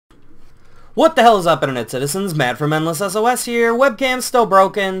What the hell is up, Internet citizens? Matt from Endless SOS here. Webcam's still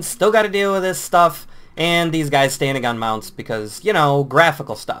broken, still gotta deal with this stuff, and these guys standing on mounts because, you know,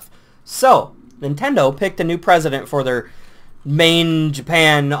 graphical stuff. So, Nintendo picked a new president for their main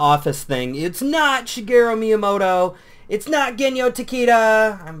Japan office thing. It's not Shigeru Miyamoto. It's not Genyo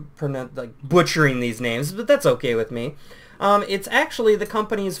Takeda. I'm butchering these names, but that's okay with me. It's actually the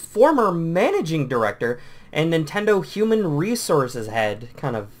company's former managing director and Nintendo Human Resources head.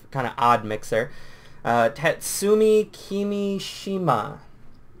 Kind of odd mix there. Tatsumi Kimishima.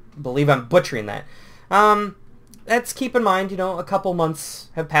 Believe I'm butchering that. Let's keep in mind, you know, a couple months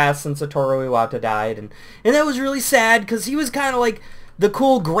have passed since Satoru Iwata died, and that was really sad because he was kind of like the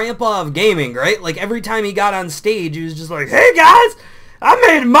cool grandpa of gaming, right? Like every time he got on stage, he was just like, "Hey guys, I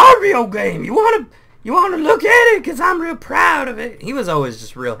made a Mario game. You wanna look at it? Cause I'm real proud of it." He was always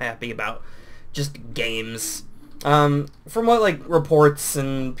just real happy about just games. From what like reports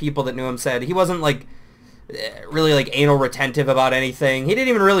and people that knew him said, he wasn't like really like anal retentive about anything. He didn't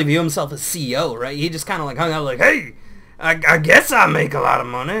even really view himself as CEO, right? He just kind of like hung out like, "Hey, I guess I make a lot of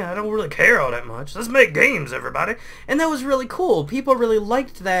money. I don't really care all that much. Let's make games, everybody." And that was really cool. People really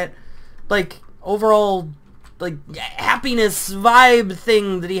liked that, like, overall, like, happiness vibe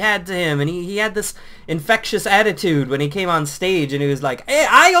thing that he had to him. And he had this infectious attitude when he came on stage, and he was like, "Hey,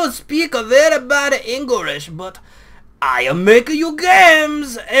 I don't speak a very bad English, but I am making you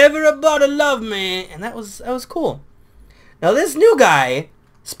games. Everybody love me." And that was cool. Now, this new guy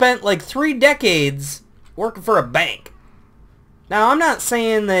spent, like, 3 decades working for a bank. Now, I'm not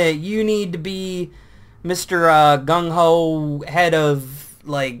saying that you need to be Mr. Gung-Ho, head of,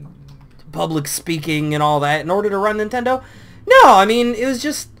 like, public speaking and all that in order to run Nintendo. No, I mean,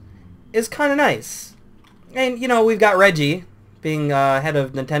 it's kind of nice. And, you know, we've got Reggie being head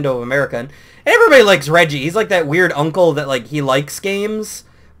of Nintendo of America. And everybody likes Reggie. He's like that weird uncle that, like, he likes games,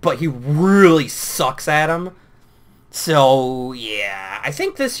 but he really sucks at them. So, yeah. I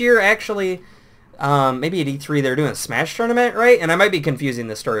think this year, actually, maybe at E3 they're doing a Smash tournament, right? And I might be confusing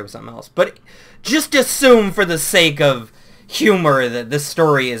this story with something else. But just assume for the sake of humor that this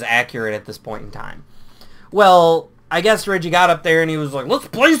story is accurate at this point in time. Well, I guess Reggie got up there and he was like, "Let's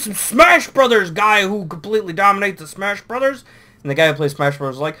play some Smash Brothers," guy who completely dominates the Smash Brothers. And the guy who plays Smash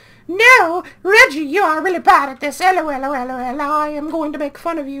Brothers was like, "No, Reggie, you are really bad at this. LOL, I am going to make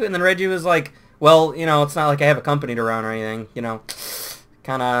fun of you." And then Reggie was like, "Well, you know, it's not like I have a company to run or anything, you know.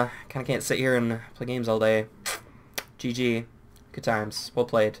 Kinda can't sit here and play games all day. GG. Good times. Well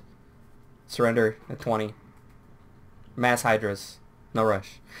played. Surrender at 20. Mass Hydras. No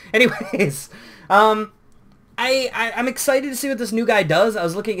rush." Anyways, I'm excited to see what this new guy does. I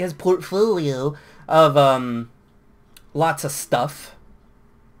was looking at his portfolio of lots of stuff,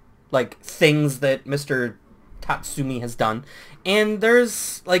 like things that Mr. Tatsumi has done. And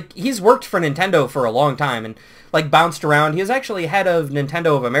there's, like, he's worked for Nintendo for a long time and, like, bounced around. He was actually head of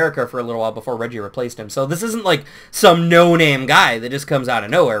Nintendo of America for a little while before Reggie replaced him. So this isn't, like, some no-name guy that just comes out of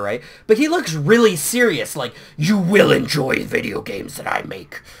nowhere, right? But he looks really serious, like, "You will enjoy video games that I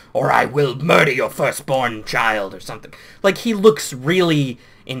make, or I will murder your firstborn child," or something. Like, he looks really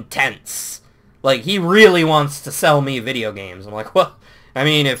intense. Like, he really wants to sell me video games. I'm like, well, I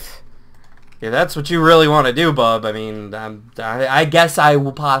mean, if that's what you really want to do, bub, I mean, I guess I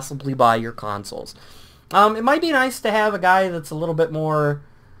will possibly buy your consoles. It might be nice to have a guy that's a little bit more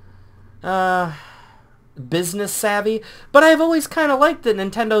business savvy, but I've always kind of liked that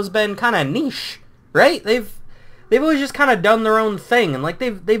Nintendo's been kind of niche, right? They've always just kind of done their own thing, and like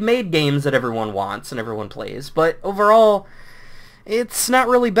they've made games that everyone wants and everyone plays, but overall, it's not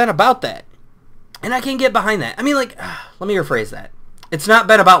really been about that. And I can get behind that. I mean, like, let me rephrase that. It's not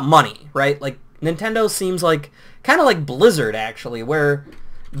been about money, right? Like, Nintendo seems like, kind of like Blizzard, actually, where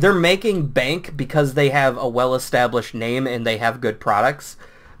they're making bank because they have a well-established name and they have good products,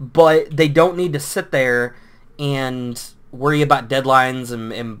 but they don't need to sit there and worry about deadlines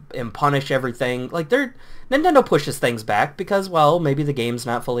and punish everything. Like, Nintendo pushes things back because, well, maybe the game's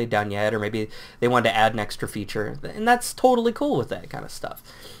not fully done yet, or maybe they wanted to add an extra feature, and that's totally cool with that kind of stuff.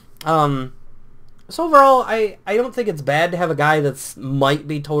 So overall, I don't think it's bad to have a guy that's might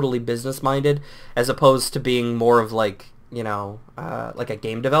be totally business-minded as opposed to being more of, like, you know, like a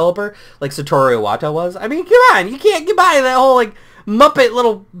game developer, like Satoru Iwata was. I mean, come on, you can't get by that whole, like, Muppet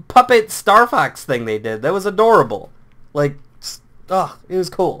little puppet Star Fox thing they did. That was adorable. Like, it was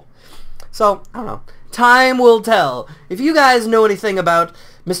cool. So, I don't know. Time will tell. If you guys know anything about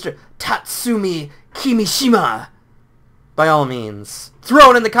Mr. Tatsumi Kimishima, by all means,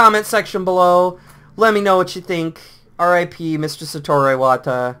 throw it in the comment section below. Let me know what you think. R.I.P. Mr. Satoru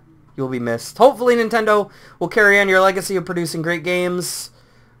Iwata. You'll be missed. Hopefully Nintendo will carry on your legacy of producing great games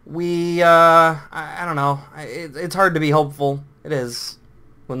I don't know. It's hard to be hopeful. It is.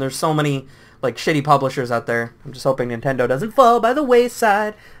 When there's so many, like, shitty publishers out there. I'm just hoping Nintendo doesn't fall by the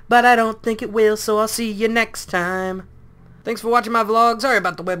wayside, but I don't think it will, so I'll see you next time. Thanks for watching my vlog. Sorry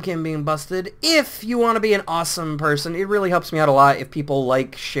about the webcam being busted. If you want to be an awesome person, it really helps me out a lot if people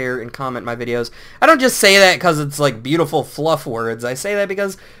like, share, and comment my videos. I don't just say that because it's like beautiful fluff words. I say that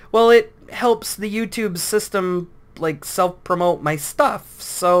because, well, it helps the YouTube system like self-promote my stuff.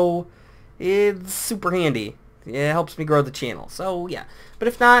 So it's super handy. It helps me grow the channel. So yeah. But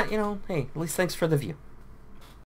if not, you know, hey, at least thanks for the view.